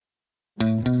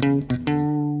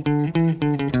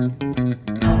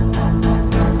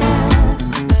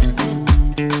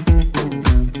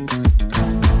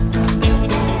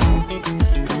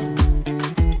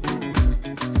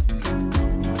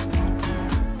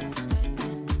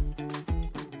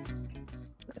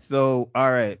So, all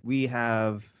right, we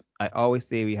have. I always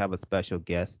say we have a special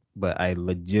guest, but I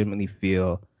legitimately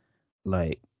feel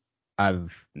like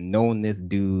I've known this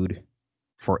dude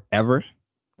forever,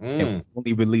 and Mm, we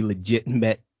only really legit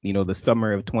met, the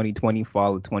summer of 2020,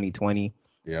 fall of 2020.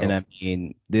 And yep. I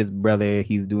mean, this brother,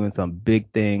 he's doing some big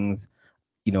things.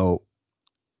 You know,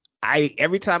 I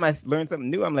every time I learn something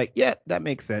new, I'm like, yeah, that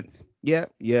makes sense. Yeah,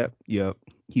 yeah, yeah.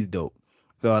 He's dope.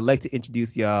 So I'd like to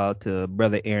introduce y'all to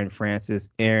brother Aaron Francis.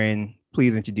 Aaron,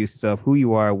 please introduce yourself, who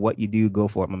you are, what you do. Go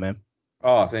for it, my man.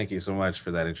 Oh, thank you so much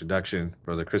for that introduction,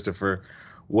 Brother Christopher.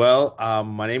 Well,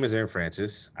 my name is Aaron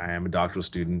Francis. I am a doctoral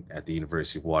student at the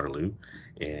University of Waterloo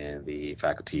in the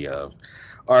Faculty of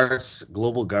Arts,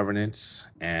 Global Governance,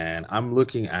 and I'm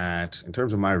looking at, in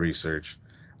terms of my research,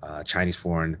 Chinese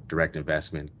foreign direct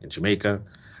investment in Jamaica.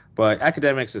 But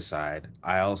academics aside,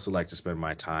 I also like to spend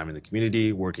my time in the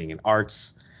community, working in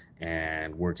arts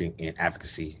and working in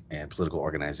advocacy and political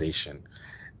organization.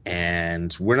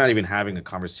 And we're not even having a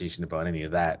conversation about any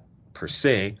of that per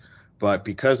se, but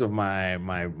because of my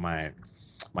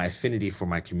affinity for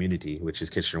my community, which is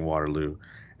Kitchener Waterloo,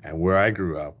 and where I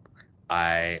grew up,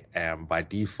 I am by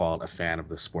default a fan of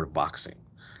the sport of boxing,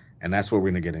 and that's what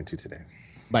we're going to get into today.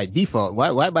 By default,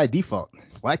 why by default?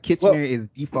 Why Kitchener Well, is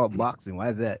default boxing? Why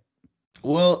is that?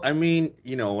 I mean,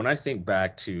 when I think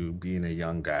back to being a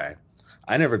young guy,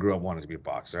 I never grew up wanting to be a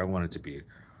boxer. I wanted to be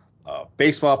a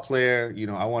baseball player.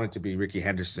 I wanted to be Ricky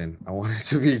Henderson. I wanted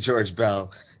to be George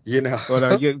Bell. You know. Oh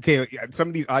no, okay. Some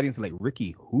of these audiences are like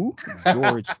Ricky, who?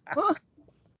 George, huh?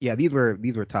 Yeah, these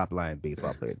were top line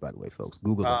baseball players, by the way, folks.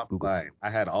 Google them. Top Google them. line. I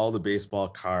had all the baseball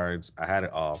cards. I had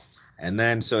it all. And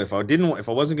then so if I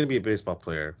wasn't gonna be a baseball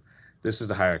player, this is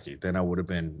the hierarchy. Then I would have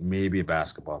been maybe a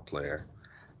basketball player.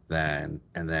 Then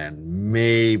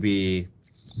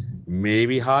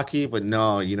maybe hockey, but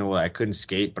no, you know what? I couldn't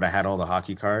skate, but I had all the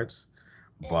hockey cards.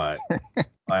 But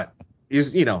but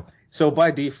is so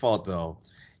by default though,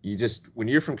 you just when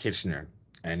you're from Kitchener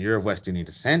and you're of West Indian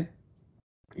descent,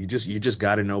 you just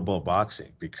got to know about boxing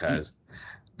Hmm. because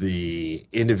the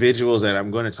individuals that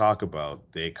I'm going to talk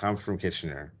about, they come from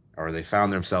Kitchener or they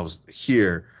found themselves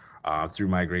here through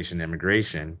migration and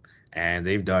immigration, and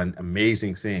they've done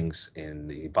amazing things in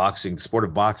the sport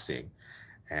of boxing.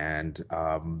 And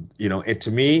it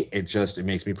to me, it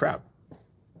makes me proud.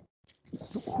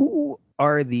 So who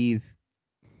are these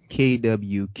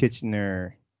KW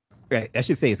Kitchener? Right, I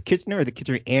should say it's Kitchener or the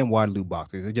Kitchener and Waterloo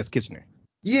boxers. It's just Kitchener.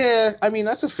 Yeah, I mean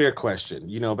that's a fair question.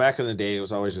 Back in the day, it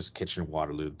was always just Kitchener,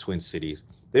 Waterloo, Twin Cities.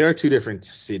 They are two different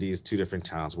cities, two different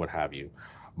towns, what have you.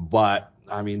 But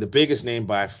I mean, the biggest name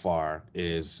by far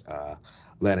is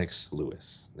Lennox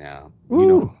Lewis. Now,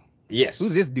 Ooh, who's yes,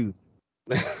 this dude?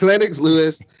 Lennox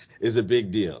Lewis is a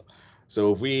big deal.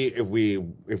 So if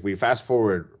we fast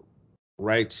forward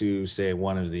right to say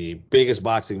one of the biggest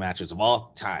boxing matches of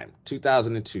all time,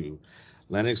 2002,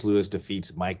 Lennox Lewis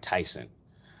defeats Mike Tyson.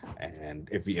 And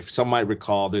if some might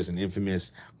recall, there's an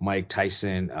infamous Mike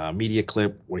Tyson media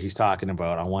clip where he's talking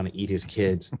about I want to eat his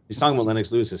kids. He's talking about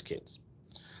Lennox Lewis's kids.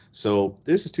 So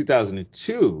this is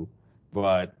 2002,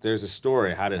 but there's a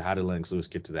story. How did Lennox Lewis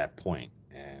get to that point?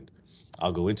 And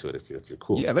I'll go into it if you're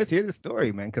cool. Yeah, let's hear the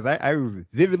story, man, because I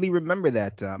vividly remember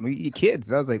that. Eat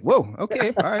kids. I was like, whoa,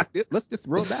 okay, all right, let's just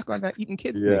roll back on that eating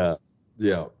kids thing. Yeah,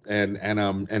 yeah,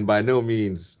 and by no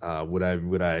means would I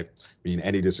mean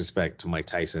any disrespect to Mike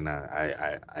Tyson.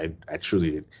 I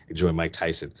truly enjoy Mike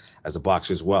Tyson as a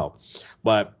boxer as well.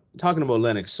 But talking about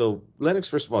Lennox, so Lennox,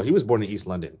 first of all, he was born in East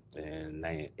London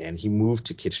and he moved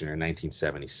to Kitchener in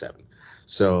 1977.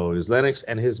 So it was Lennox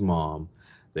and his mom.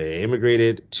 They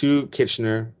immigrated to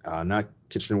Kitchener, not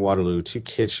Kitchener Waterloo, to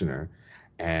Kitchener,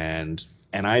 and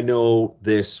and I know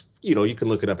this. You can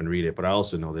look it up and read it, but I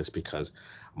also know this because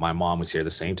my mom was here at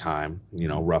the same time,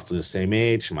 roughly the same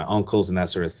age, my uncles and that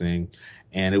sort of thing.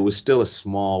 And it was still a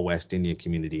small West Indian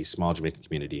community, small Jamaican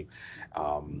community.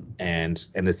 And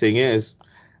the thing is,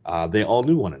 they all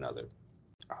knew one another.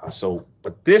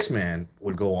 But this man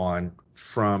would go on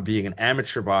from being an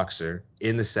amateur boxer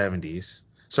in the 70s,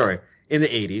 sorry, in the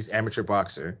 80s, amateur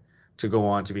boxer, to go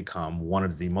on to become one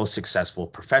of the most successful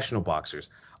professional boxers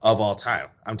of all time.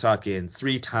 I'm talking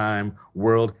three-time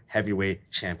world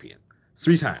heavyweight champion.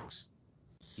 Three times.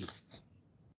 Jeez.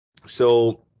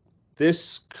 So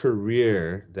this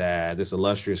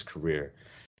illustrious career,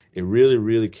 it really,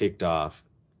 really kicked off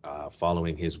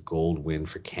following his gold win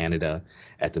for Canada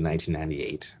at the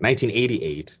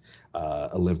 1988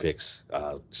 Olympics,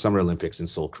 Summer Olympics in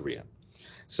Seoul, Korea.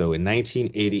 So in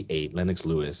 1988, Lennox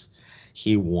Lewis,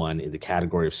 he won in the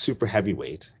category of super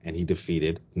heavyweight, and he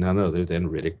defeated none other than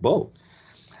Riddick Bowe.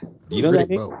 Do you Who's know that Riddick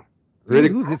name? Bowe? Who's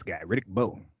Riddick. who's this guy? Riddick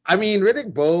Bowe. I mean,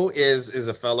 Riddick Bowe is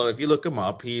a fellow. If you look him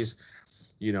up, he's,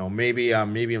 maybe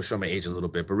I'm showing my age a little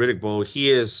bit, but Riddick Bowe,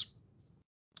 he's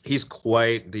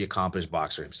quite the accomplished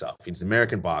boxer himself. He's an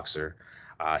American boxer.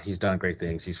 He's done great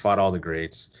things. He's fought all the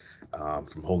greats,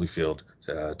 from Holyfield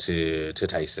to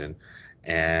Tyson,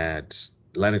 and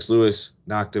Lennox Lewis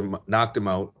knocked him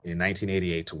out in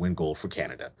 1988 to win gold for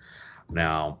Canada.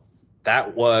 Now,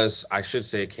 that was, I should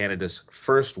say, Canada's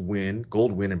first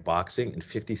gold win in boxing in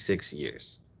 56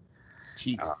 years.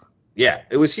 Jeez. Yeah,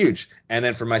 it was huge. And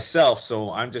then for myself,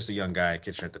 so I'm just a young guy at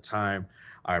Kitchener at the time.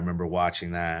 I remember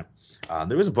watching that.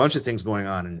 There was a bunch of things going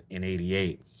on in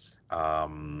 88,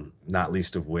 not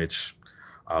least of which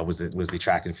was the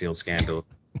track and field scandal.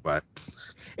 But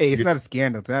hey, it's not a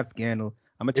scandal. It's not a scandal.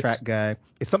 I'm a track guy.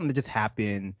 It's something that just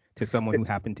happened to someone who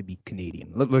happened to be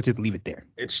Canadian. Let's just leave it there.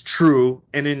 It's true.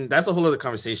 And then that's a whole other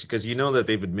conversation, because that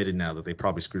they've admitted now that they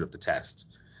probably screwed up the test.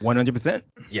 100%.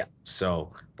 Yeah.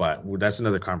 So, but that's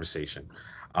another conversation.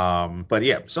 But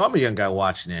yeah, so I'm a young guy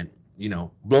watching it.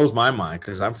 Blows my mind,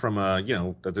 because I'm from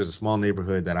there's a small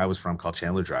neighborhood that I was from called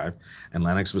Chandler Drive, and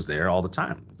Lennox was there all the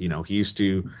time. He used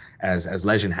to, as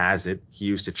legend has it, he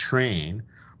used to train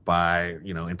by,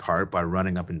 in part by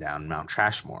running up and down Mount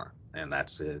Trashmore, and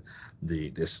that's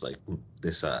this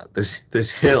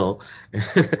hill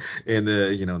in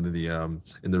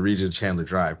the region of Chandler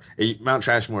Drive. Mount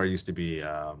Trashmore used to be,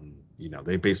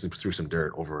 they basically threw some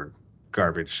dirt over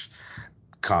garbage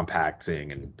compact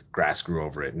thing and grass grew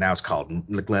over it. Now it's called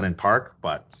McLennan Park,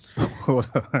 but hold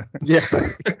on. Yeah.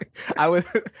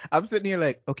 I'm sitting here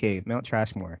like, okay, Mount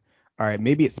Trashmore. All right,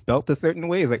 maybe it's spelt a certain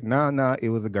way. It's like, nah, it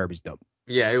was a garbage dump.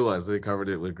 Yeah, it was. They covered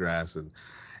it with grass, and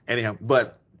anyhow,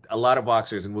 but a lot of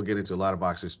boxers, and we'll get into a lot of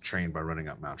boxers trained by running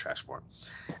up Mount Trashmore.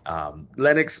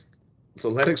 Lennox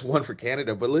won for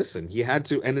Canada, but listen, he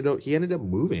ended up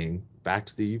moving back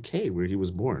to the UK where he was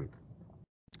born.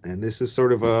 And this is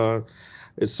sort of a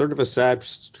sad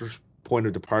point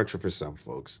of departure for some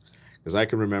folks, because I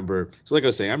can remember. So like I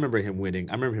was saying, I remember him winning.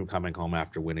 I remember him coming home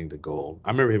after winning the gold.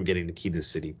 I remember him getting the key to the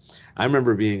city. I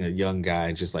remember being a young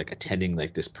guy, just like attending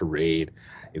like this parade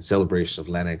in celebration of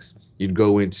Lennox. You'd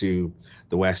go into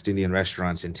the West Indian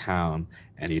restaurants in town,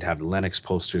 and you'd have the Lennox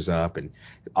posters up, and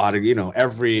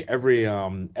every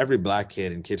black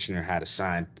kid in Kitchener had a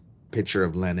signed picture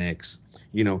of Lennox.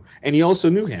 And you also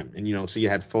knew him, and so you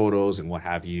had photos and what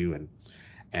have you,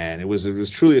 and it was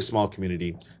truly a small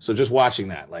community. So just watching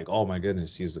that, like, oh my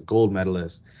goodness, he's a gold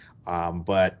medalist.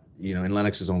 But in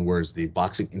Lennox's own words, the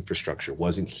boxing infrastructure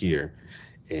wasn't here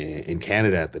in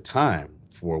Canada at the time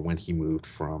for when he moved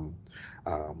from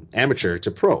amateur to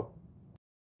pro.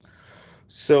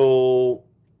 So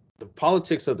the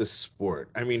politics of the sport.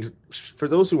 I mean, for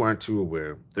those who aren't too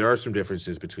aware, there are some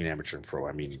differences between amateur and pro.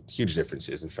 I mean, huge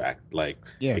differences, in fact. Like,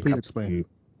 yeah, please explain.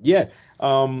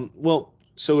 Well,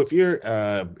 so if you're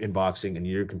in boxing and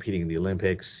you're competing in the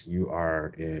Olympics, you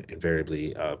are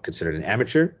invariably considered an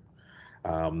amateur.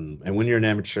 And when you're an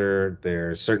amateur,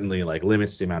 there's certainly like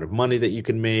limits to the amount of money that you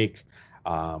can make.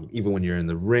 Even when you're in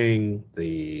the ring,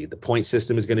 the point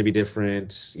system is going to be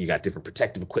different. You got different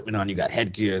protective equipment on. You got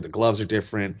headgear. The gloves are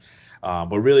different.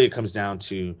 But really, it comes down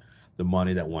to the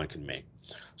money that one can make.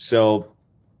 So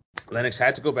Lennox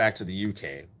had to go back to the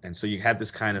UK, and so you had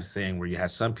this kind of thing where you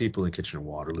had some people in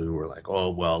Kitchener-Waterloo who were like,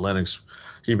 oh, well, Lennox,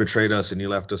 he betrayed us and he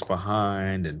left us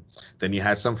behind. And then you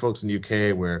had some folks in the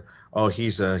UK where, oh,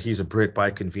 he's a Brit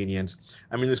by convenience.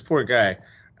 I mean, this poor guy,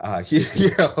 he's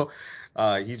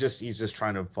just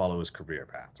trying to follow his career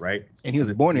path, right? And he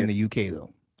was born in the UK,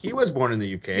 though. He was born in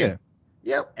the UK. Yeah.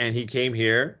 Yep. And he came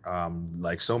here,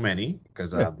 like so many,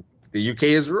 because the UK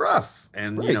is rough,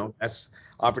 and right. That's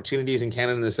opportunities in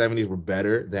Canada in the 70s were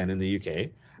better than in the UK.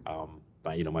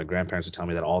 But my grandparents would tell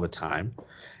me that all the time,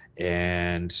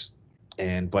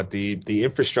 but the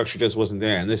infrastructure just wasn't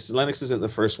there. And this Lennox isn't the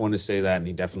first one to say that, and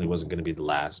he definitely wasn't going to be the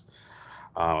last.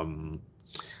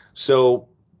 So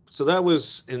that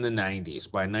was in the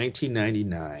 90s. By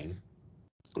 1999,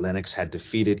 Lennox had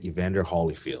defeated Evander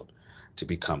Holyfield to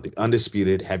become the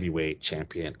undisputed heavyweight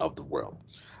champion of the world.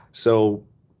 So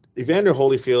Evander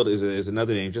Holyfield is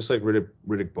another name, just like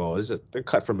Riddick Bowe. They're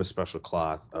cut from a special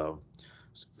cloth of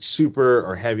super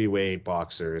or heavyweight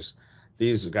boxers.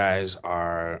 These guys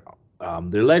are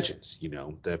they're legends.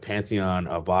 The pantheon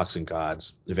of boxing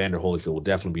gods. Evander Holyfield will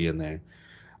definitely be in there.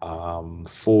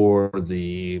 For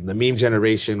the meme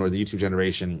generation or the YouTube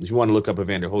generation, if you want to look up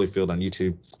Evander Holyfield on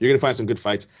YouTube, you're gonna find some good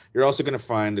fights. You're also gonna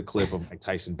find a clip of Mike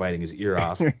Tyson biting his ear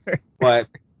off, but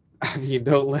I mean,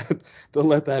 don't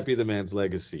let that be the man's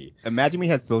legacy. Imagine we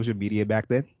had social media back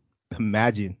then.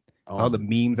 Imagine. All the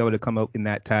memes that would have come out in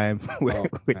that time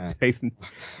with man. Tyson.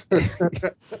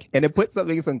 And it puts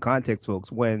something in some context,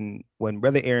 folks. When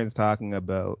Brother Aaron's talking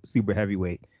about super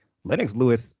heavyweight, Lennox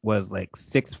Lewis was like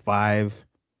 6'5",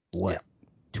 what, Yeah.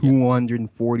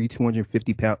 240,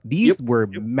 250 pounds. These were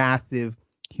massive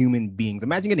human beings.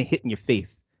 Imagine getting hit in your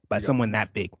face by someone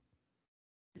that big.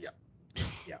 Yeah.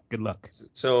 Good luck.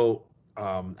 So,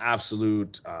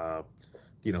 absolute,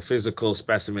 physical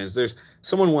specimens. There's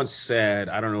someone once said,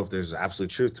 I don't know if there's absolute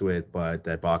truth to it, but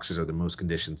that boxers are the most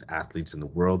conditioned athletes in the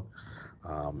world.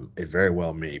 It very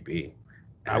well may be.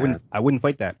 I wouldn't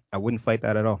fight that. I wouldn't fight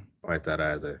that at all. Fight that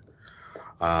either.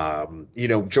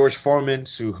 George Foreman,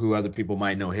 who other people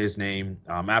might know his name.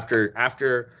 So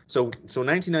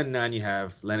 1999, you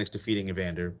have Lennox defeating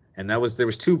Evander, and there was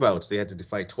 2 bouts. They had to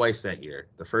fight twice that year.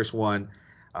 The first one,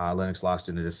 Lennox lost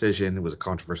in a decision. It was a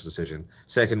controversial decision.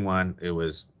 Second one, it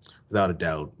was without a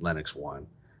doubt Lennox won.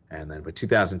 And then by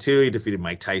 2002, he defeated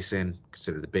Mike Tyson,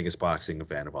 considered the biggest boxing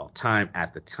event of all time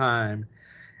at the time.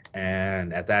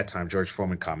 And at that time, George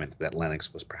Foreman commented that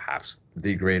Lennox was perhaps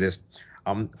the greatest.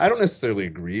 I don't necessarily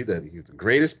agree that he's the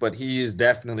greatest, but he is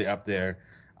definitely up there.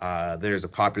 There's a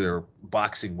popular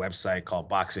boxing website called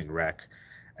Boxing Rec,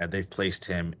 and they've placed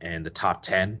him in the top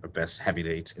 10 of best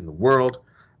heavyweights in the world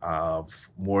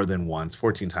more than once.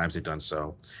 14 times they've done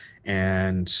so.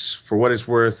 And for what it's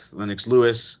worth, Lennox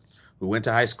Lewis, who went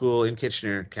to high school in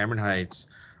Kitchener, Cameron Heights,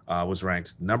 was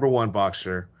ranked number 1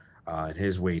 boxer in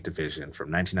his weight division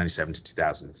from 1997 to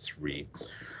 2003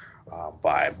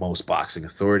 by most boxing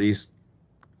authorities.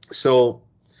 So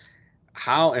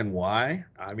how and why?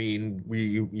 I mean,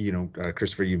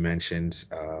 Christopher, you mentioned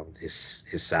his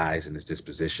size and his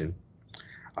disposition.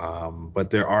 But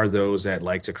there are those that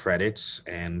like to credit,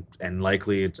 and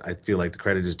likely I feel like the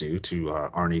credit is due to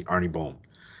Arnie Bohm.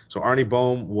 So Arnie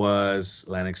Bohm was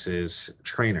Lennox's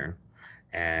trainer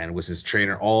and was his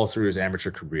trainer all through his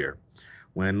amateur career.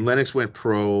 When Lennox went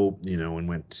pro, and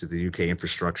went to the UK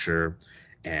infrastructure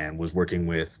and was working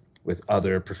with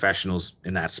other professionals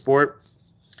in that sport,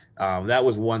 that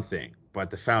was one thing. But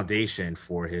the foundation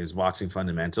for his boxing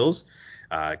fundamentals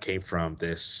came from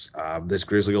this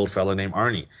grizzly old fella named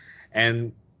Arnie.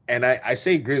 And I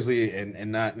say grizzly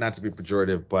and not to be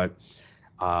pejorative, but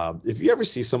if you ever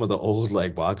see some of the old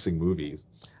like boxing movies,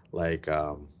 like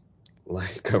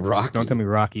Rocky. Don't tell me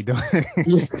Rocky. Don't.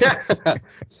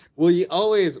 Well,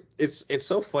 it's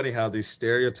so funny how these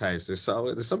stereotypes, there's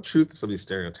some truth to some of these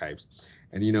stereotypes.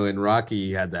 And in Rocky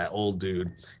he had that old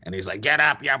dude and he's like, get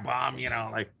up, you bum,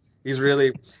 like he's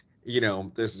really,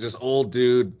 this just old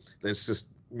dude that's just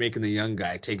making the young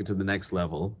guy take it to the next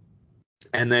level.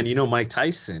 And then Mike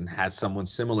Tyson had someone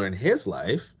similar in his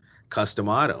life, Cus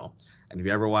D'Amato. And if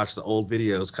you ever watch the old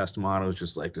videos, Cus D'Amato is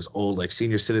just like this old like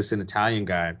senior citizen Italian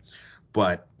guy,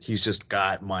 but he's just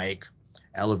got Mike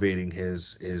elevating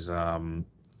his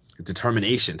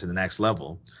determination to the next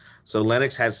level. So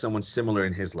Lennox had someone similar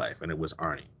in his life, and it was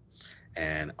Arnie.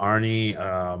 And Arnie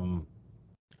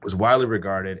was widely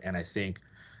regarded, and I think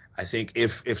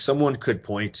if someone could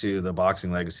point to the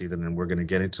boxing legacy, then we're going to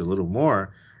get into a little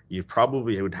more, you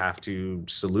probably would have to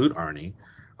salute Arnie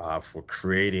for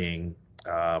creating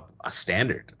a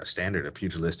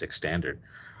pugilistic standard.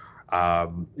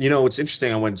 It's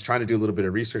interesting. I went trying to do a little bit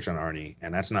of research on Arnie,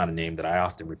 and that's not a name that I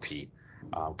often repeat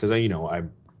because I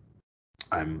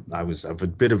was of a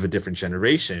bit of a different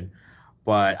generation,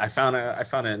 but I found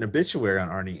an obituary on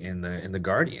Arnie in the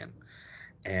Guardian,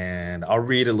 and I'll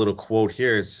read a little quote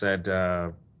here. It said,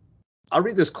 I'll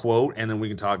read this quote and then we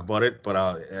can talk about it. But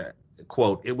I'll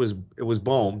quote: It was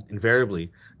Bohm,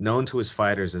 invariably known to his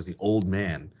fighters as the old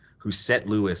man who set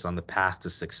Lewis on the path to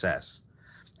success.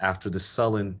 After the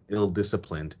sullen,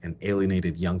 ill-disciplined, and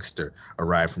alienated youngster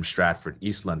arrived from Stratford,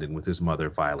 East London, with his mother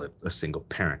Violet, a single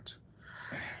parent.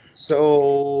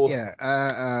 So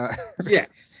yeah.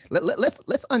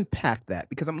 Let's unpack that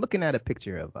because I'm looking at a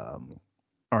picture of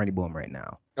Arnie Bohm right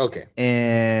now. Okay.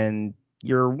 And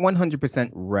you're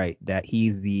 100% right that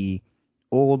he's the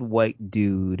old white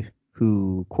dude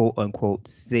who quote unquote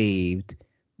saved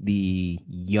the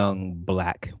young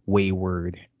black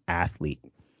wayward athlete.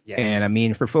 Yes. And I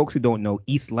mean, for folks who don't know,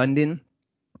 East London,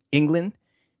 England,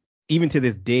 even to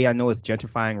this day, I know it's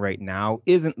gentrifying right now,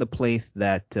 isn't the place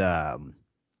that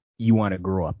you want to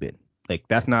grow up in. Like,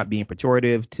 that's not being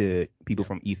pejorative to people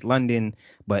from East London,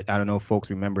 but I don't know if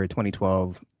folks remember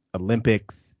 2012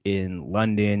 Olympics in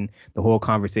London. The whole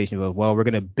conversation was, well, we're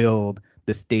going to build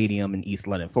the stadium in East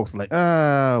London. Folks are like,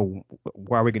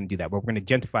 why are we going to do that? Well, we're going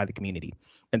to gentrify the community.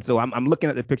 And so I'm looking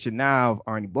at the picture now of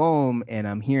Arnie Bohm, and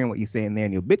I'm hearing what you're saying there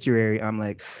in the obituary. I'm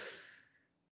like,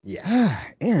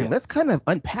 Aaron, let's kind of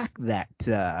unpack that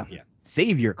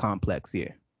savior complex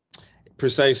here.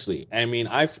 Precisely. I mean,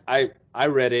 I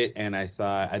read it and I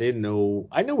thought I didn't know.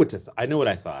 I know I know what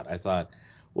I thought. I thought,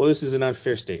 well, this is an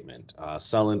unfair statement.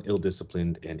 Sullen,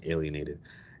 ill-disciplined, and alienated.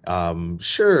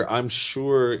 Sure, I'm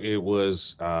sure it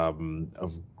was of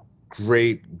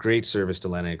great service to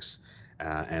Lennox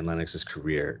and Lennox's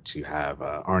career to have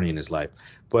Arnie in his life.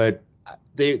 But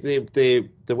the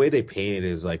way they paint it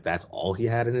is like that's all he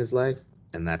had in his life,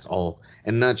 and that's all,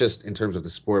 and not just in terms of the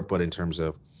sport, but in terms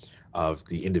of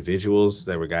the individuals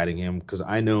that were guiding him. Because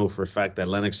I know for a fact that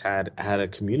Lennox had a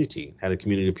community,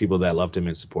 of people that loved him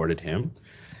and supported him.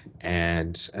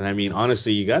 And I mean,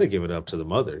 honestly, you got to give it up to the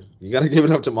mother. You got to give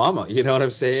it up to Mama. You know what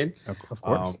I'm saying? Of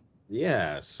course.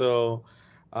 Yeah. So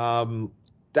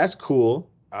that's cool.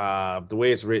 The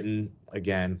way it's written,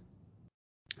 again,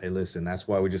 hey, listen, that's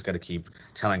why we just got to keep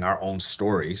telling our own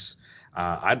stories.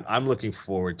 I'm looking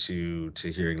forward to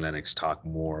hearing Lennox talk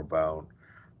more about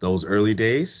those early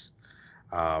days.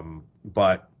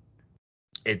 But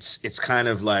it's kind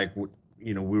of like,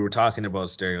 we were talking about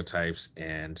stereotypes,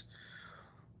 and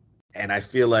I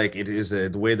feel like it is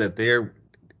the way that they're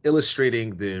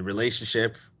illustrating the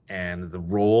relationship and the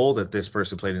role that this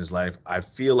person played in his life. I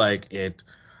feel like it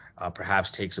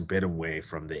perhaps takes a bit away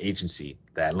from the agency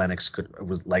that Lennox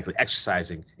was likely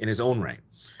exercising in his own right.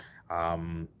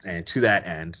 And to that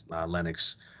end,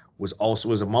 Lennox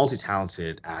was a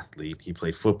multi-talented athlete. He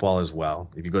played football as well.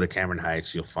 If you go to Cameron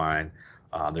Heights, you'll find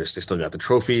they still got the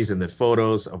trophies and the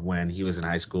photos of when he was in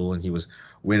high school, and he was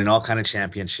winning all kind of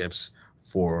championships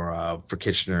for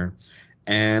Kitchener,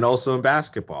 and also in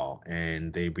basketball.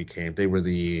 And they were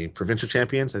the provincial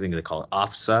champions. I think they call it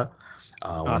OFSA.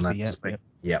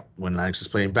 When Lennox was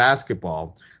playing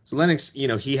basketball. So Lennox,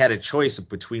 he had a choice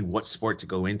between what sport to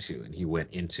go into, and he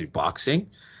went into boxing,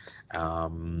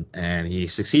 and he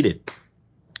succeeded.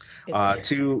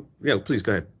 Please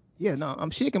go ahead. Yeah, no,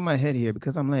 I'm shaking my head here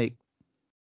because I'm like,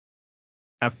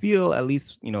 I feel at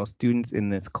least, students in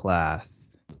this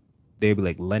class, they'd be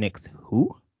like, Lennox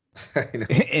who? I know.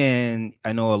 And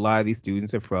I know a lot of these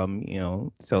students are from,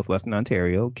 Southwestern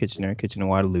Ontario, Kitchener,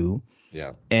 Waterloo.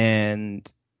 Yeah.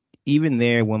 And even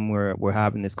there, when we're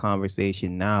having this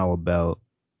conversation now about,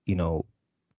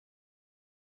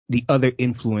 the other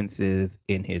influences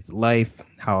in his life,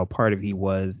 how a part of he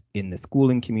was in the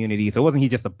schooling community. So wasn't he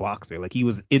just a boxer? Like, he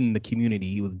was in the community,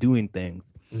 he was doing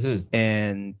things. Mm-hmm.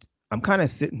 And I'm kind of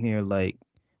sitting here like,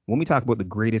 when we talk about the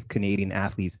greatest Canadian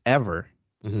athletes ever,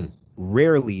 Mm-hmm.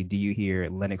 rarely do you hear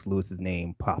Lennox Lewis's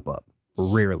name pop up.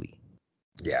 Rarely.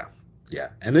 Yeah.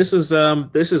 And this is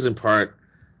in part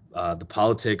the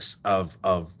politics of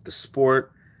the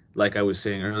sport. Like I was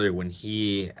saying earlier, when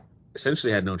he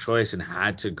essentially had no choice and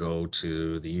had to go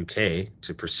to the UK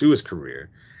to pursue his career,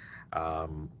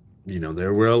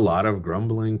 there were a lot of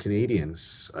grumbling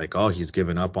Canadians, like, oh, he's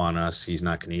given up on us, he's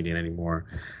not Canadian anymore.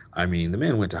 I mean, the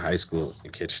man went to high school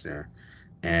in Kitchener,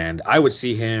 and I would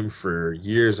see him for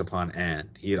years upon end.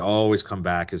 He had always come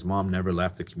back. His mom never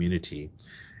left the community,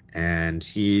 and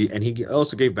he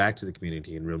also gave back to the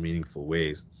community in real meaningful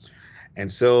ways.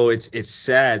 And so it's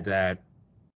sad that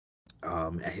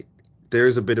there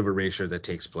is a bit of erasure that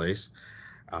takes place,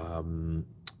 and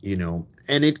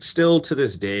it still to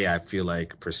this day I feel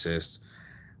like persists.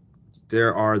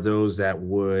 There are those that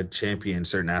would champion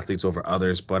certain athletes over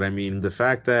others, but I mean the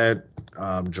fact that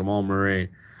Jamal Murray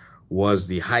was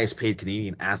the highest paid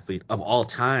Canadian athlete of all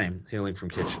time hailing from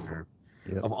Kitchener.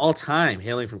 Yep. Of all time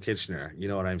hailing from Kitchener, you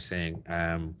know what I'm saying?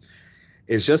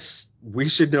 It's just we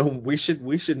should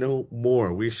know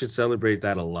more. We should celebrate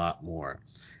that a lot more.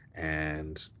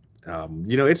 And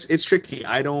it's tricky.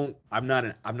 I'm not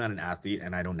an athlete,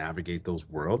 and I don't navigate those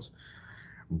worlds.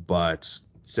 But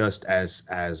just as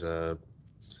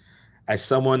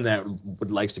someone that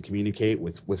would likes to communicate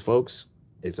with folks,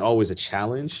 it's always a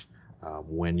challenge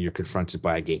when you're confronted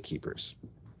by gatekeepers.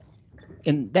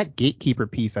 And that gatekeeper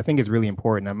piece, I think, is really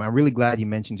important. I'm really glad you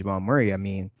mentioned Jamal Murray. I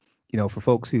mean, for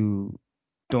folks who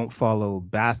don't follow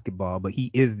basketball, but he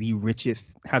is the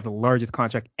richest, has the largest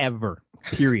contract ever,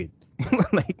 period.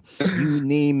 Like, you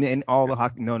name in all the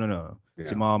hockey. No. Yeah.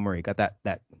 Jamal Murray got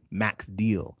that max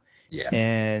deal. Yeah.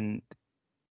 And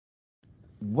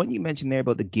when you mentioned there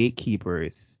about the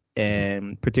gatekeepers,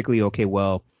 and particularly, okay,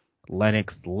 well,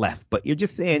 Lennox left, but you're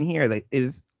just saying here that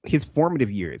is his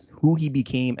formative years, who he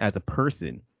became as a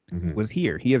person, was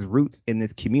here. He has roots in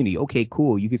this community. Okay,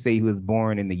 cool. You could say he was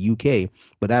born in the UK,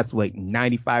 but that's like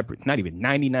 95%, not even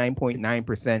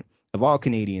 99.9% of all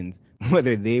Canadians,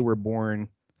 whether they were born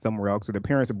somewhere else or their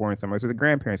parents were born somewhere else or the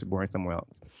grandparents were born somewhere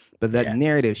else. But that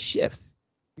narrative shifts.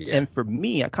 Yeah. And for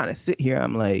me, I kind of sit here,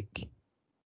 I'm like,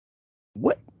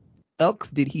 what else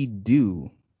did he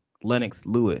do Lennox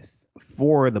Lewis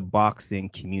for the boxing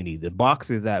community, the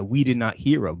boxers that we did not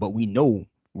hear of, but we know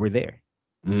were there?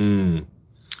 Mm.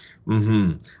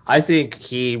 Hmm. I think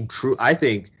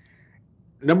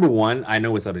number one, I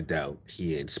know without a doubt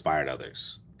he inspired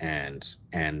others, and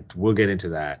we'll get into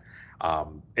that.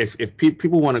 If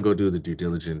people want to go do the due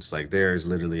diligence, like there's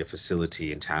literally a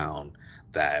facility in town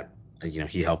that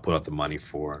he helped put out the money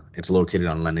for. It's located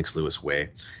on Lennox Lewis Way.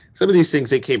 Some of these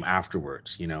things they came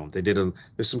afterwards. They did a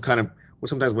there's some kind of well,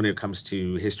 sometimes when it comes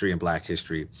to history and Black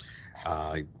history,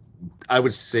 uh, I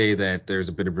would say that there's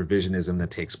a bit of revisionism that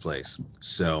takes place.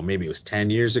 So maybe it was 10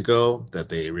 years ago that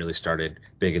they really started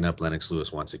bigging up Lennox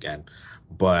Lewis once again.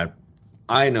 But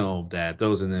I know that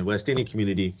those in the West Indian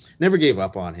community never gave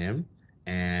up on him.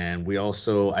 And we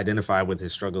also identify with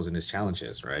his struggles and his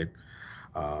challenges, right?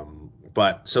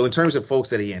 But so in terms of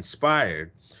folks that he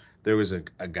inspired, there was a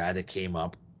guy that came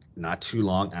up not too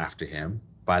long after him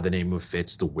by the name of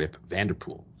Fitz the Whip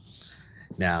Vanderpool.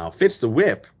 Now, Fitz the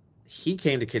Whip, he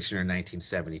came to Kitchener in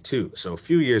 1972, so a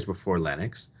few years before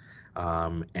Lennox,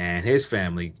 and his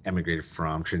family emigrated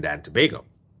from Trinidad and Tobago.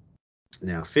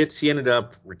 Now, Fitz, he ended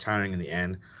up retiring in the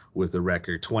end with a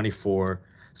record 24-74.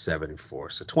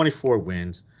 So 24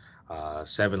 wins,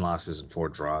 7 losses, and 4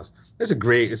 draws. It's a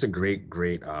great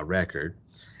record.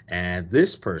 And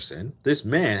this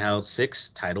man held 6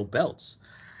 title belts.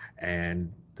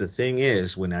 And the thing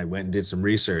is, when I went and did some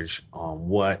research on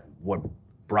what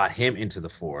brought him into the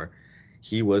fore,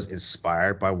 he was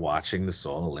inspired by watching the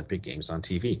Seoul Olympic Games on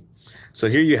TV. So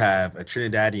here you have a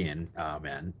Trinidadian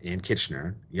man in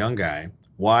Kitchener, young guy,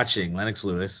 watching Lennox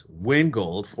Lewis win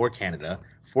gold for Canada,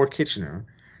 for Kitchener,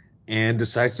 and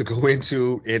decides to go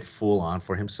into it full on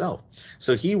for himself.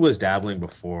 So he was dabbling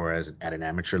before at an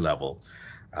amateur level.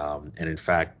 And in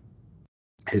fact,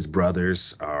 his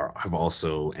brothers have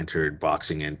also entered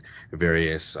boxing in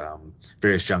various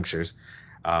junctures.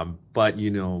 But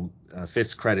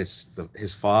Fitz credits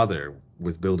his father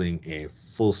with building a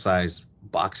full-size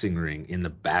boxing ring in the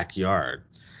backyard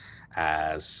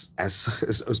as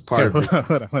part of So,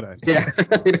 hold on. yeah.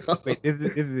 Wait, this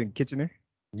is in Kitchener?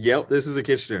 Yep, this is a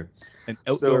Kitchener. An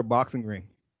outdoor boxing ring.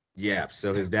 Yeah,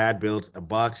 so his dad built a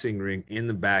boxing ring in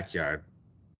the backyard,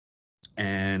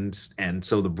 and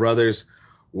so the brothers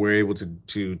were able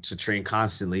to train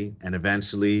constantly, and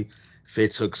eventually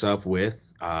Fitz hooks up with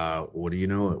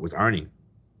with Arnie,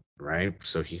 right?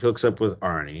 So he hooks up with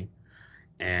Arnie,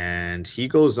 and he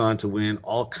goes on to win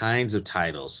all kinds of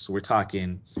titles. So we're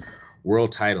talking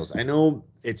world titles. I know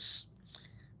it's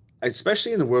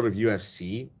especially in the world of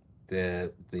UFC,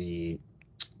 the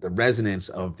resonance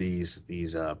of these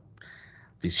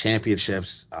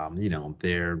championships,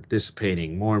 they're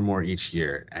dissipating more and more each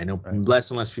year. I know Right.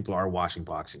 less and less people are watching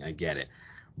boxing. I get it.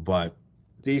 But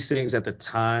these things at the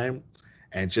time,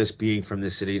 and just being from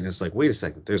this city, and it's like, wait a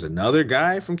second, there's another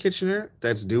guy from Kitchener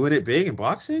that's doing it big in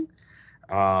boxing?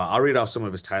 I'll read off some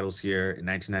of his titles here. In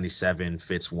 1997,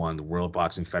 Fitz won the World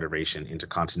Boxing Federation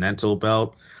Intercontinental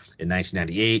belt. In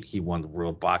 1998, he won the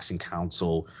World Boxing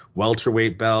Council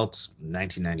welterweight belt. In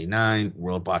 1999,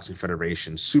 World Boxing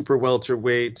Federation super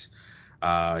welterweight.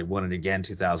 He won it again in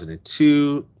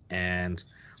 2002. And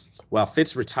while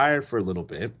Fitz retired for a little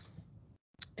bit,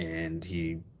 and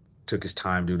he took his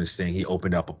time doing his thing, he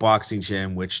opened up a boxing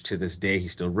gym, which to this day he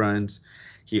still runs.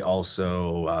 He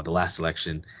also, the last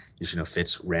election,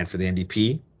 Fitz ran for the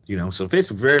NDP. So Fitz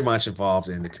very much involved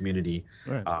in the community.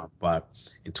 Right. But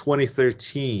in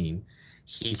 2013,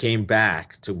 he came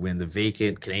back to win the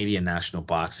vacant Canadian National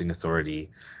Boxing Authority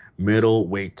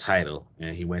middleweight title,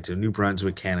 and he went to New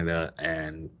Brunswick, Canada,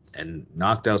 and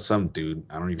knocked out some dude.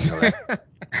 I don't even know that.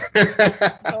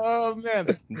 Oh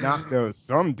man, knocked out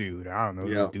some dude. I don't know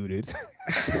who Yep. the dude is.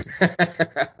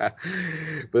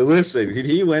 But listen,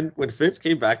 when Fitz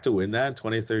came back to win that in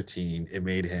 2013, it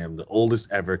made him the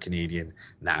oldest ever Canadian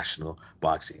national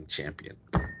boxing champion.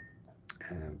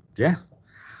 And yeah,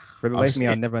 For the I'm life of me,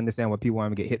 I'll saying, never understand why people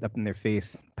want to get hit up in their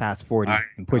face past 40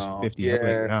 and pushing 50. I'm like,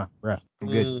 yeah. nah, bruh, I'm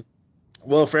good.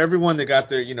 Well, for everyone that got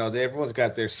their, everyone's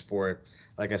got their sport.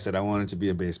 Like I said, I wanted to be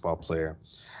a baseball player.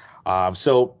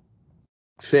 So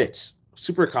Fitz,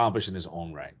 super accomplished in his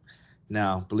own right.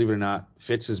 Now, believe it or not,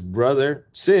 Fitz's brother,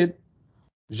 Sid,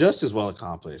 just as well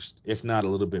accomplished, if not a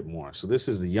little bit more. So this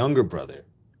is the younger brother.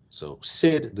 So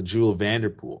Sid, the Jewel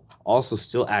Vanderpool, also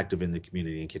still active in the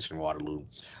community in Kitchener-Waterloo,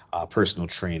 personal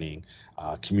training,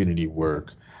 community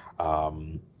work.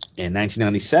 In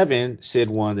 1997, Sid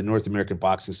won the North American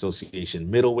Boxing Association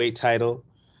middleweight title.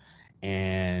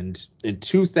 And in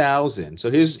 2000, so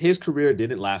his career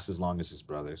didn't last as long as his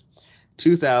brother's.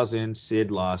 2000,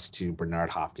 Sid lost to Bernard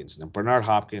Hopkins. Now, Bernard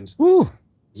Hopkins, Woo, the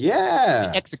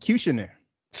yeah, executioner.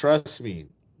 Trust me,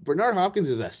 Bernard Hopkins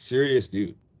is a serious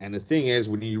dude. And the thing is,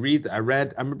 when you read, I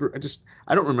remember,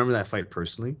 I don't remember that fight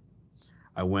personally.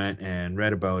 I went and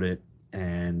read about it,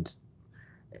 and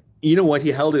you know what? He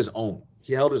held his own.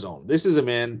 He held his own. This is a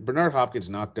man. Bernard Hopkins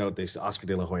knocked out this Oscar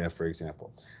De La Hoya, for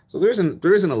example. So there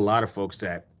isn't a lot of folks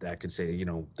that could say,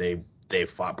 they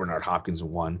fought Bernard Hopkins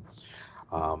and won.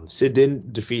 Sid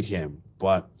didn't defeat him,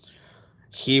 but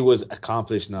he was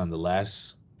accomplished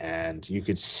nonetheless, and you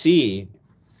could see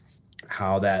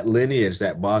how that lineage,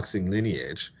 that boxing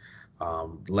lineage,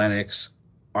 Lennox,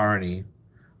 Arnie,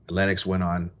 Lennox went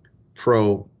on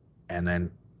pro, and then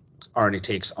Arnie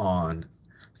takes on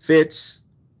Fitz.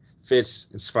 Fitz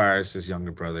inspires his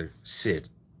younger brother Sid,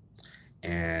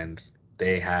 and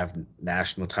they have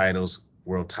national titles,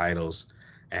 world titles,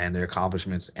 and their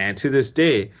accomplishments. And to this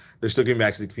day, they're still giving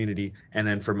back to the community. And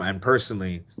then and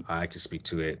personally, I can speak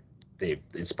to it. They've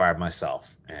inspired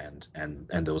myself and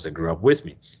those that grew up with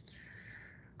me.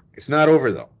 It's not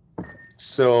over though.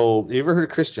 So, you ever heard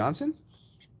of Chris Johnson?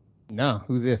 No,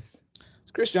 who's this?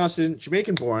 Chris Johnson,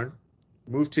 Jamaican born,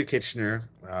 moved to Kitchener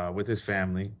with his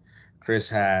family.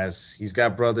 He's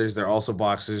got brothers. They're also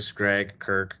boxers, Greg,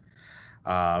 Kirk.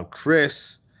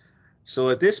 Chris, so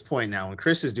at this point now, when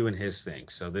Chris is doing his thing,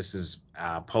 so this is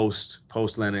post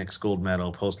Lennox gold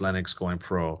medal, post Lennox going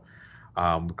pro.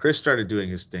 Chris started doing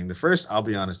his thing. I'll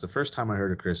be honest, the first time I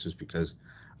heard of Chris was because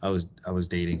I was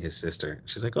dating his sister.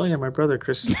 She's like, "Oh yeah, my brother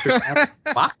Chris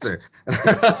boxer."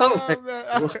 I was like, man.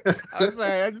 I'm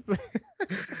sorry.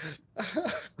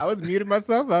 I was muting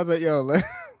myself. I was like, yo,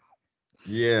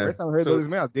 yeah. first time I heard about this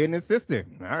man, I was dating his sister.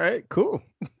 All right, cool.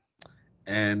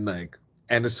 And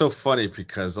it's so funny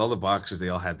because all the boxers, they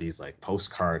all had these like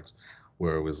postcards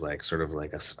where it was like sort of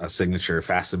like a signature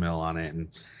facsimile on it, and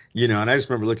I just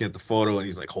remember looking at the photo and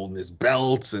he's like holding his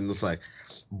belts and it's like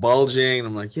bulging, and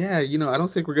I'm like, yeah, I don't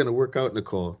think we're gonna work out,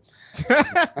 Nicole.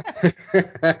 Sorry,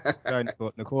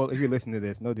 Nicole, if you're listening to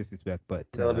this, no disrespect, but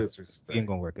No disrespect. we ain't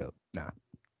gonna work out. Nah.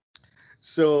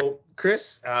 So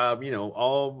Chris,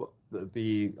 all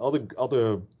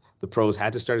the pros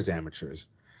had to start as amateurs.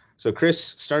 So Chris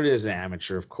started as an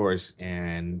amateur, of course,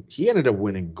 and he ended up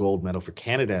winning gold medal for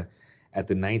Canada at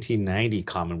the 1990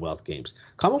 Commonwealth Games.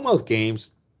 Commonwealth Games,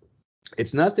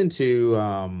 it's nothing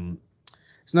to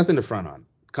front on.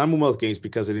 Commonwealth Games,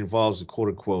 because it involves the quote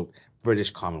unquote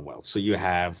British Commonwealth. So you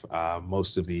have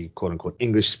most of the quote unquote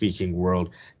English speaking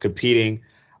world competing.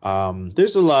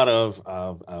 There's a lot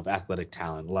of athletic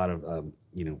talent, a lot of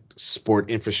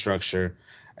sport infrastructure.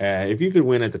 If you could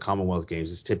win at the Commonwealth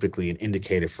Games, it's typically an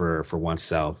indicator for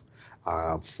oneself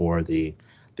for the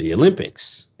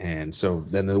Olympics. And so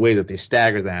then the way that they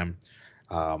stagger them,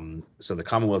 so the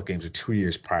Commonwealth Games are 2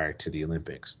 years prior to the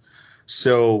Olympics.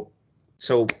 So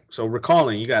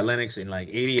recalling, you got Lennox in like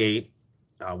 '88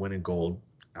 winning gold,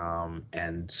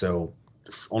 and so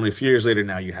only a few years later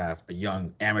now you have a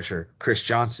young amateur Chris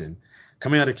Johnson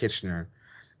coming out of Kitchener,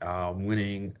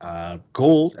 winning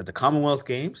gold at the Commonwealth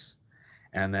Games.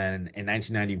 And then in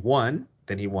 1991,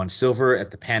 then he won silver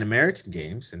at the Pan American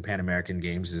Games. And Pan American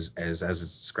Games is, as it's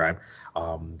described,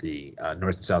 the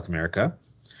North and South America.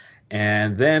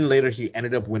 And then later he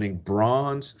ended up winning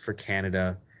bronze for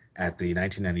Canada at the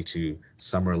 1992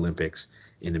 Summer Olympics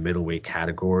in the middleweight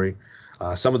category.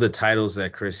 Some of the titles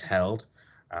that Chris held,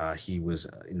 in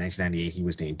 1998 he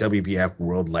was named WBF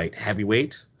World Light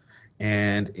Heavyweight,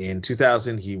 and in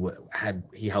 2000 he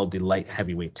held the light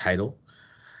heavyweight title.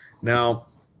 Now,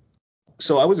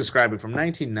 so I was describing from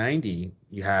 1990,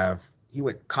 he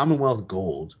went Commonwealth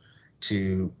gold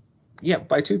to,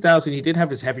 by 2000 he did have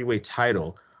his heavyweight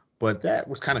title, but that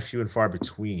was kind of few and far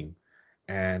between.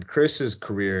 And Chris's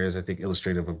career is, I think,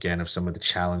 illustrative again of some of the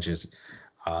challenges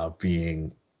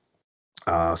being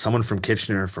someone from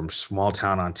Kitchener, from small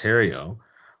town Ontario,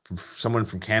 from someone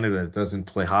from Canada that doesn't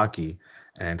play hockey,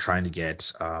 and trying to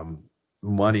get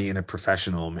money in a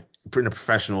professional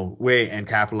way and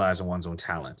capitalize on one's own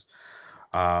talents.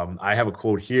 I have a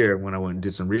quote here when I went and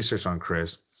did some research on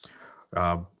Chris,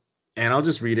 and I'll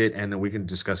just read it and then we can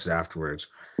discuss it afterwards.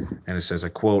 And it says, I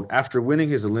quote, "After winning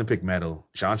his Olympic medal,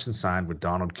 Johnson signed with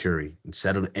Donald Currie and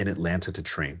settled in Atlanta to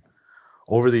train.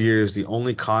 Over the years, the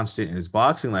only constant in his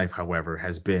boxing life, however,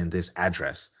 has been this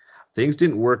address. Things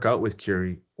didn't work out with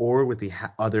Currie or with the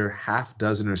other half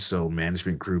dozen or so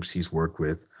management groups he's worked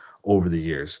with over the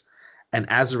years. And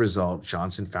as a result,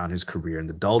 Johnson found his career in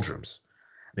the doldrums."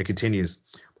 And it continues,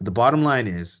 "But the bottom line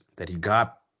is that he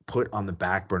got put on the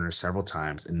back burner several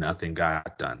times and nothing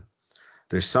got done.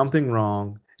 There's something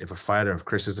wrong if a fighter of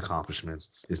Chris's accomplishments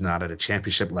is not at a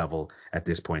championship level at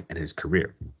this point in his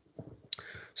career."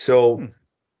 So,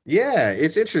 yeah,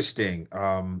 it's interesting.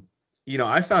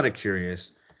 I found it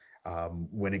curious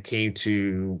when it came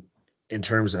to in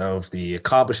terms of the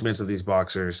accomplishments of these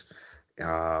boxers.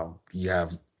 You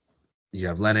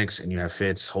have Lennox and you have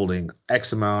Fitz holding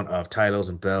X amount of titles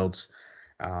and belts,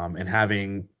 and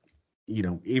having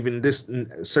even this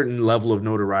certain level of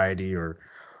notoriety or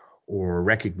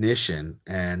recognition.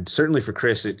 And certainly for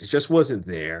Chris, it just wasn't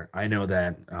there. I know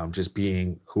that just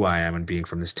being who I am and being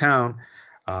from this town,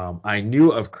 I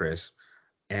knew of Chris,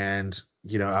 and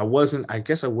I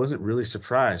guess I wasn't really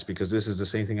surprised, because this is the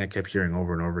same thing I kept hearing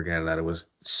over and over again, that it was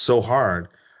so hard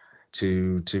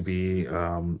to be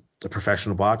a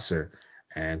professional boxer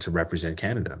and to represent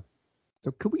Canada.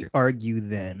 So could we argue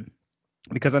then,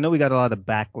 because I know we got a lot of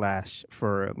backlash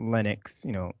for Lennox,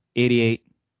 88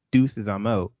 deuces, I'm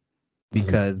out,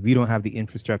 because we don't have the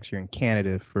infrastructure in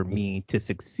Canada for me to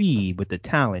succeed with the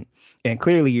talent. And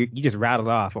clearly you just rattled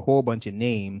off a whole bunch of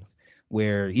names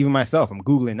where even myself, I'm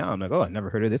Googling now. I'm like, oh, I've never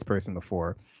heard of this person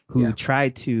before who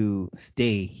tried to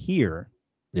stay here.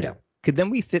 Yeah. Could then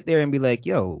we sit there and be like,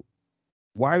 yo,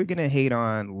 why are we going to hate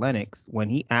on Lennox when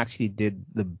he actually did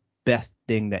the best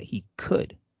thing that he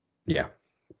could? Yeah.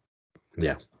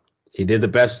 Yeah. He did the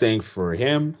best thing for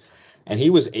him, and he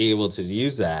was able to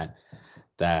use that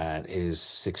his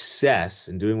success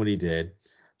in doing what he did,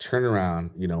 turn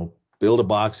around, build a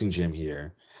boxing gym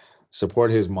here,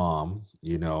 support his mom.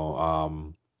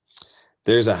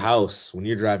 There's a house when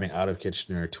you're driving out of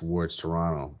Kitchener towards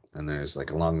Toronto, and there's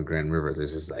like along the Grand River,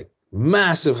 there's this like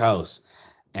massive house.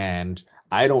 And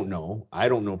I don't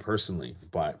know personally,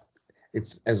 but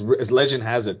it's as legend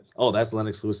has it. Oh, that's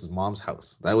Lennox Lewis's mom's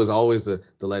house. That was always the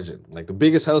legend. Like the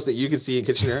biggest house that you can see in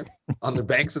Kitchener on the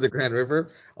banks of the Grand River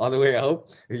on the way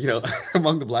out,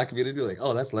 among the black community, like,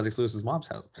 oh, that's Lennox Lewis's mom's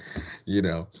house.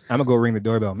 I'm gonna go ring the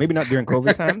doorbell. Maybe not during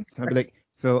COVID times. I'll be like,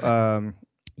 so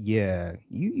yeah,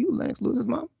 you Lennox Lewis's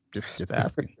mom? Just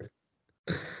asking.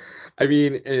 I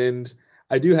mean, and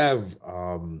I do have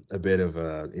a bit of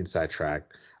an inside track.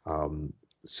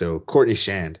 So Courtney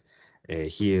Shand,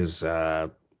 he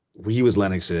was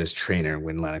Lennox's trainer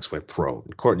when Lennox went pro.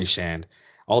 And Courtney Shand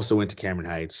also went to Cameron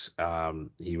Heights.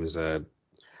 He was a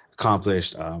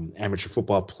accomplished amateur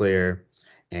football player,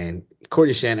 and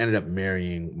Courtney Shand ended up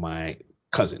marrying my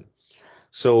cousin.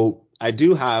 So I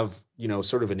do have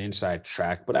sort of an inside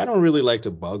track, but I don't really like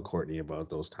to bug Courtney about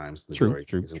those times. True.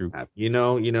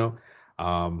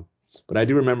 But I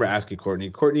do remember asking Courtney.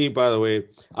 Courtney, by the way,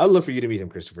 I'd love for you to meet him,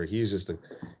 Christopher. He's just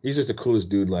the coolest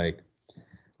dude. Like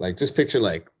just picture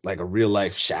like a real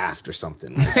life Shaft or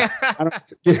something. Like,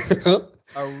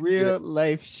 a real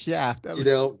life Shaft.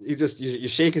 You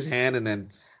shake his hand, and then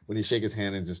when you shake his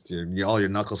hand, and just all your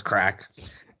knuckles crack.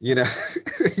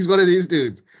 He's one of these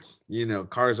dudes.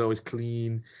 Car's always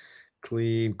clean.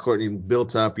 Courtney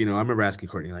built up. I remember asking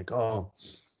Courtney like, oh,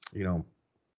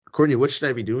 Courtney, what should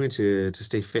I be doing to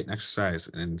stay fit and exercise?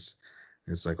 And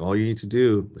it's like, all you need to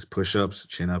do is push-ups,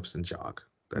 chin-ups, and jog.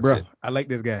 That's it. I like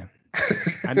this guy.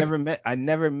 I never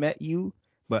met you,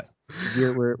 but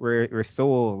we're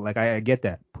so like I get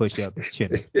that. Push-ups,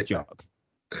 chin-ups, jog.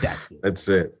 That's it. That's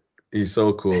it. He's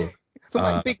so cool. So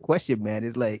my big question, man,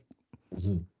 is like,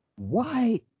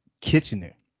 why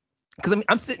Kitchener? Because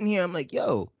I'm sitting here, I'm like,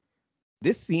 yo,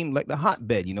 this seemed like the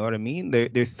hotbed, you know what I mean?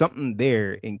 There's something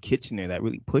there in Kitchener that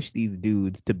really pushed these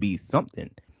dudes to be something.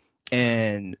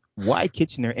 And why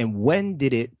Kitchener? And when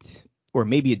did it, or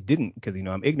maybe it didn't, because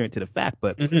I'm ignorant to the fact,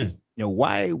 but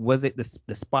why was it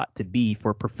the spot to be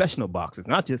for professional boxers,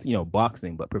 not just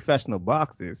boxing, but professional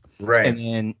boxers? Right. And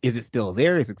then is it still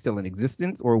there? Is it still in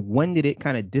existence? Or when did it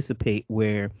kind of dissipate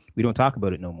where we don't talk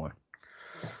about it no more?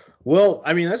 Well,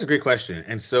 I mean, that's a great question.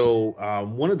 And so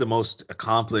one of the most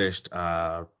accomplished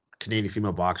Canadian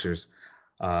female boxers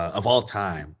of all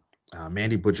time,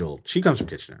 Mandy Bujold, she comes from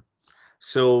Kitchener.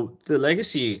 So the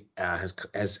legacy hasn't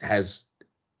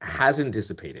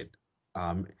dissipated.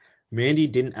 Mandy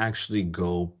didn't actually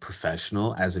go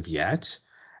professional as of yet.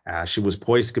 She was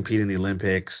poised to compete in the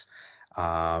Olympics.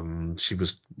 She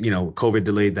was, COVID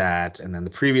delayed that. And then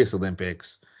the previous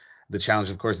Olympics, the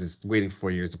challenge, of course, is waiting 4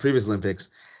 years. The previous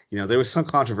Olympics, there was some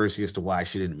controversy as to why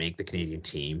she didn't make the Canadian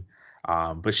team.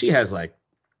 But she has like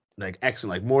excellent,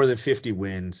 like more than 50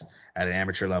 wins at an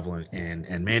amateur level.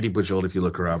 And Mandy Bujold, if you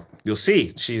look her up, you'll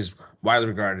see she's widely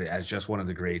regarded as just one of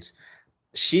the greats.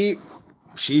 She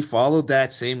followed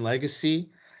that same legacy.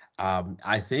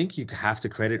 I think you have to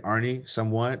credit Arnie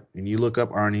somewhat. When you look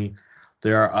up Arnie,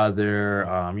 there are other,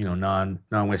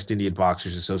 non-West Indian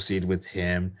boxers associated with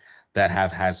him that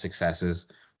have had successes.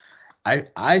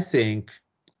 I think,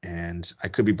 and I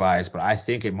could be biased, but I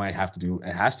think it has to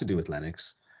do with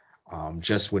Lennox.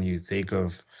 Just when you think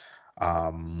of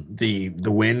the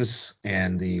wins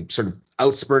and the sort of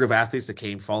outspurt of athletes that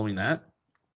came following that.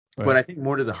 But Right. I think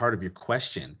more to the heart of your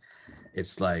question,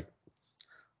 it's like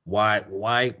why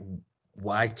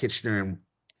Kitchener,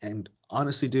 and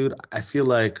honestly, dude, I feel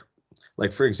like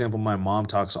for example, my mom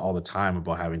talks all the time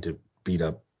about having to beat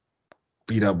up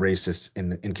racists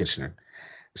in Kitchener.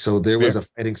 So Fair. there was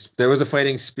a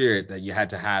fighting spirit that you had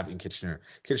to have in Kitchener.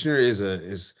 Kitchener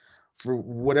is for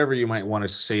whatever you might want to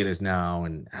say it is now,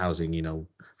 and housing,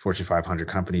 Fortune 500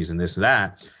 companies and this and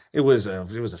that. It was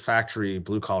a factory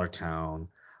blue collar town,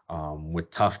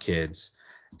 with tough kids,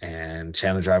 and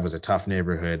Chandler Drive was a tough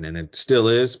neighborhood, and it still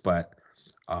is. But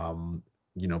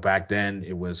back then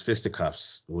it was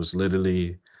fisticuffs. It was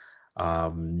literally,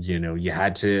 you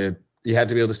had to be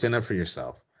able to stand up for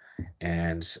yourself.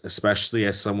 And especially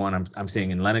as someone, I'm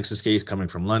saying in Lennox's case, coming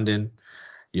from London,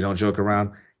 you don't joke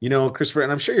around. Christopher,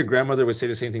 and I'm sure your grandmother would say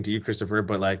the same thing to you, Christopher,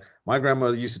 but like my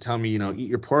grandmother used to tell me, eat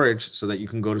your porridge so that you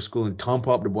can go to school and tomp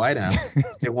up the boy down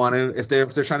if they want to, if they're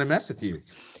trying to mess with you.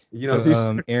 So,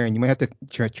 These Aaron, you might have to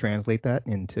translate that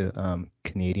into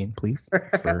Canadian, please,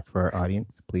 for our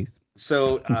audience, please.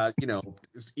 so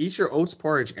eat your oats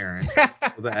porridge, Aaron,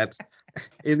 so that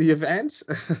in the event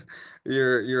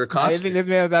you're I didn't think accosted. this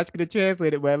man was actually going to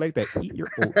translate it, but I like that. Eat your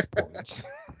oats porridge.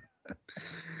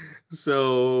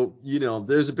 So,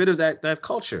 there's a bit of that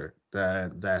culture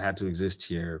that had to exist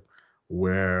here,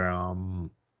 where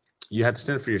you had to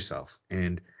stand for yourself,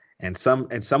 and some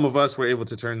of us were able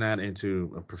to turn that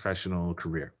into a professional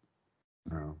career.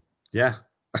 Yeah.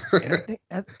 And I think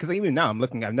because even now I'm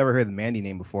looking, I've never heard the Mandy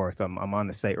name before, so I'm on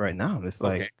the site right now. I'm just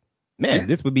like, Okay. man, Yeah.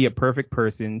 this would be a perfect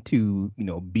person to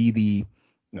be the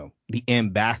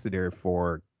ambassador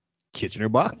for Kitchener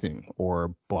boxing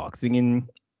or boxing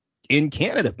in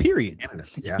Canada, period. Canada.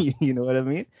 Yeah. You know what I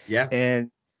mean? Yeah. And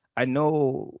I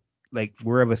know, like,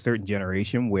 we're of a certain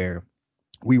generation where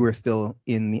we were still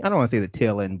in the, I don't want to say the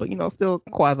tail end, but still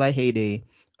quasi heyday Mhm.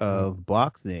 of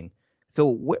boxing. So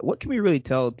what can we really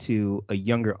tell to a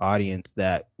younger audience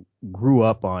that grew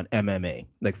up on MMA?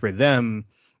 Like, for them,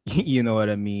 you know what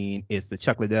I mean? It's the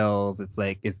Chuck Liddells. It's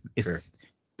like it's Sure.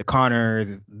 the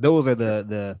Connors. Those are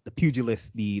the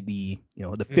pugilists, the the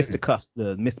Mhm. fisticuffs,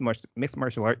 the mixed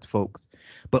martial arts folks.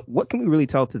 But what can we really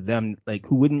tell to them, like,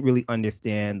 who wouldn't really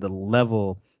understand the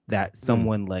level that Mm.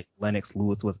 someone like Lennox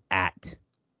Lewis was at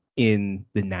in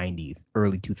the 90s,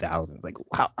 early 2000s? Like,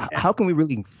 how Yeah. how can we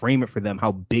really frame it for them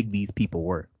how big these people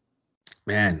were?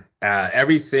 Man,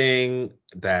 everything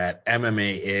that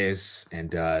MMA is and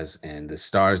does, and the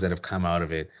stars that have come out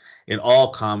of it, it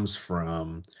all comes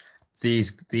from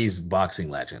these boxing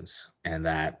legends, and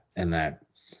that the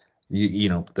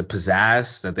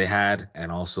pizzazz that they had,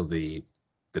 and also the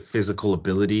physical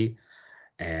ability,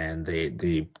 and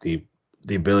the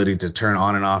ability to turn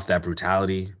on and off that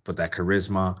brutality, but that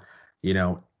charisma,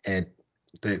 and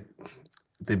the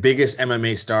the biggest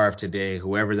MMA star of today,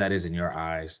 whoever that is in your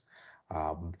eyes,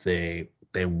 they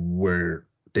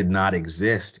did not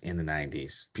exist in the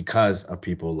 90s because of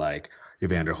people like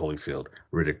Evander Holyfield,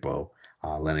 Riddick Bowe,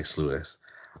 Lennox Lewis.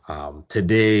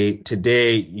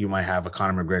 Today you might have a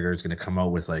Conor McGregor is going to come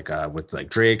out with like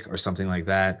Drake or something like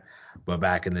that, but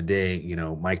back in the day,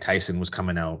 Mike Tyson was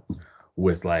coming out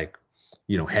with like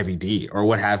Heavy D or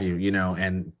what have you,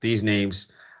 and these names,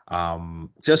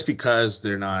 just because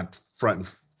they're not front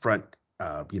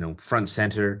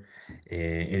center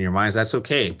in your minds, that's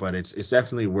okay, but it's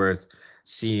definitely worth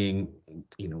seeing,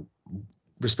 you know,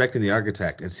 respecting the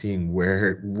architect and seeing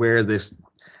where the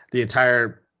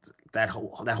entire that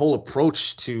whole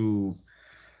approach to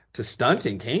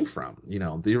stunting came from.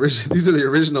 These are the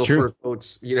original True. fur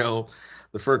coats. The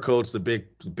fur coats, the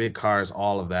big cars,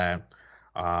 all of that.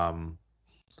 Um,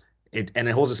 it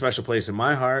holds a special place in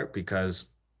my heart because,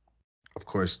 of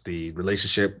course, the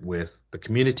relationship with the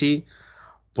community,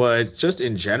 but just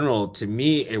in general, to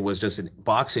me, it was just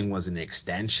boxing was an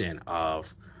extension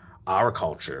of our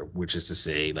culture, which is to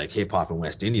say, like hip hop and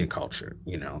West Indian culture.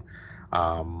 You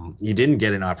didn't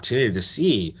get an opportunity to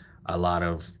see a lot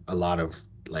of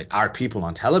like our people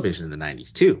on television in the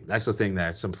 90s too. That's the thing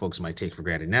that some folks might take for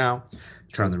granted now.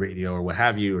 Turn on True. the radio or what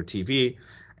have you, or TV,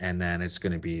 and then it's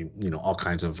going to be all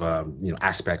kinds of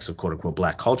aspects of quote unquote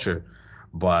black culture.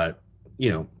 But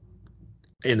you know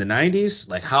in the 90s,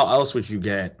 like how else would you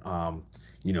get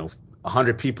you know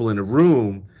 100 people in a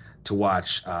room to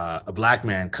watch a black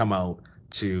man come out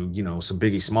to some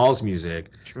Biggie Smalls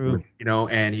music True. with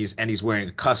and he's wearing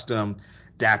a custom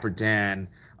Dapper Dan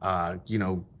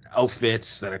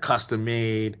outfits that are custom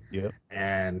made, Yep.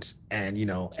 and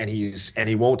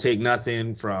he won't take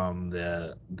nothing from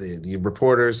the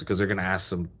reporters because they're gonna ask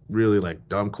some really like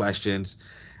dumb questions.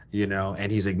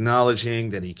 and he's acknowledging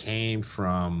that he came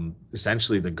from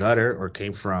essentially the gutter, or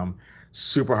came from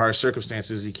super harsh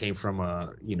circumstances. He came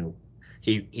from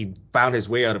he found his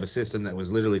way out of a system that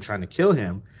was literally trying to kill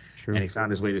him, True. and he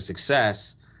found his way to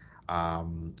success.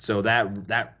 So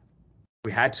that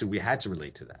we had to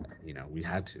relate to that. We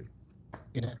had to.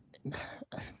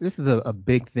 This is a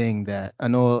big thing that I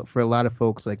know for a lot of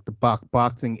folks, like the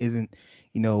boxing isn't,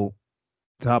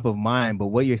 top of mind, but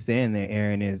what you're saying there,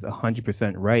 Aaron, is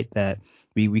 100% right, that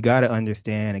we got to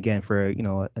understand, again, for,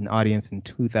 an audience in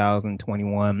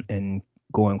 2021 and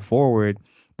going forward,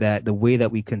 that the way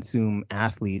that we consume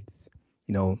athletes,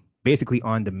 basically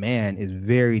on demand is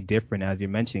very different, as you're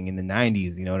mentioning, in the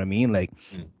 90s. You know what I mean? Like,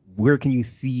 where can you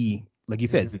see, like you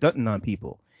said, stunting on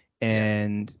people?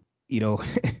 And I'll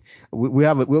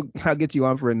get you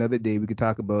on for another day. We could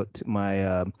talk about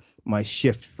my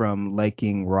shift from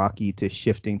liking Rocky to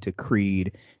shifting to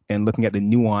Creed, and looking at the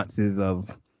nuances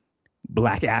of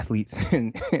black athletes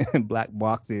and black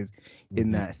boxers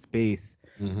in that space.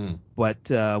 But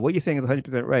what you're saying is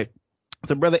 100% right.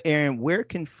 So, Brother Aaron, where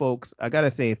can folks, I got to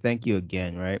say thank you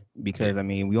again, right? Because,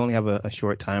 we only have a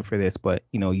short time for this, but,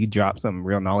 you dropped some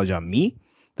real knowledge on me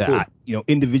that,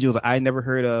 individuals I never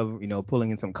heard of,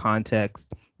 pulling in some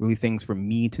context, really things for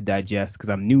me to digest, because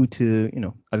I'm new to,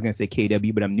 I was going to say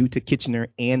KW, but I'm new to Kitchener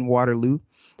and Waterloo.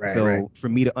 Right. For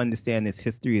me to understand this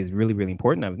history is really, really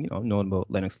important. I've, known about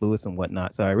Lennox Lewis and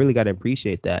whatnot. So I really got to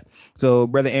appreciate that. So,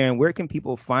 Brother Aaron, where can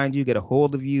people find you, get a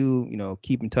hold of you,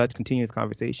 keep in touch, continue this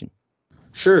conversation?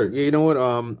 Sure. Yeah, you know what?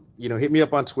 Hit me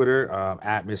up on Twitter,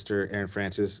 at Mr. Aaron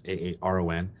Francis,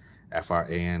 AARON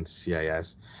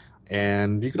FRANCIS.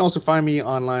 And you can also find me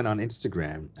online on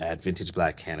Instagram at Vintage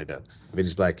Black Canada.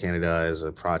 Vintage Black Canada is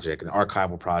a project, an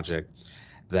archival project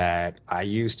that I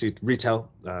use to retell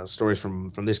stories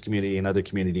from this community and other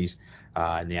communities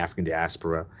in the African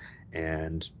diaspora.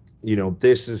 And,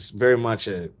 this is very much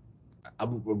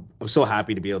I'm so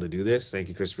happy to be able to do this. Thank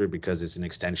you, Christopher, because it's an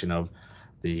extension of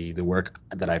the work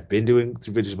that I've been doing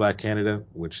through Vintage Black Canada,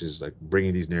 which is like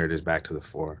bringing these narratives back to the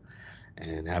fore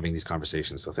and having these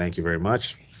conversations. So thank you very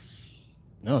much.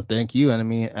 No, thank you.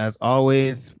 And as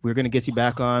always, we're going to get you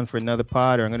back on for another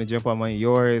pod, or I'm going to jump on one of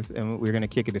yours and we're going to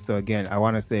kick it. So again, I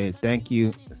want to say thank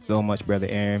you so much, Brother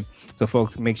Aaron. So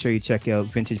folks, make sure you check out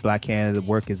Vintage Black Canada. The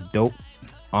work is dope.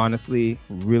 Honestly,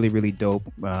 really, really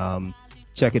dope.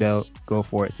 Check it out. Go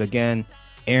for it. So again,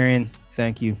 Aaron,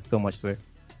 thank you so much, sir.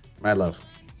 My love.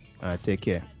 All right, take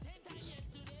care.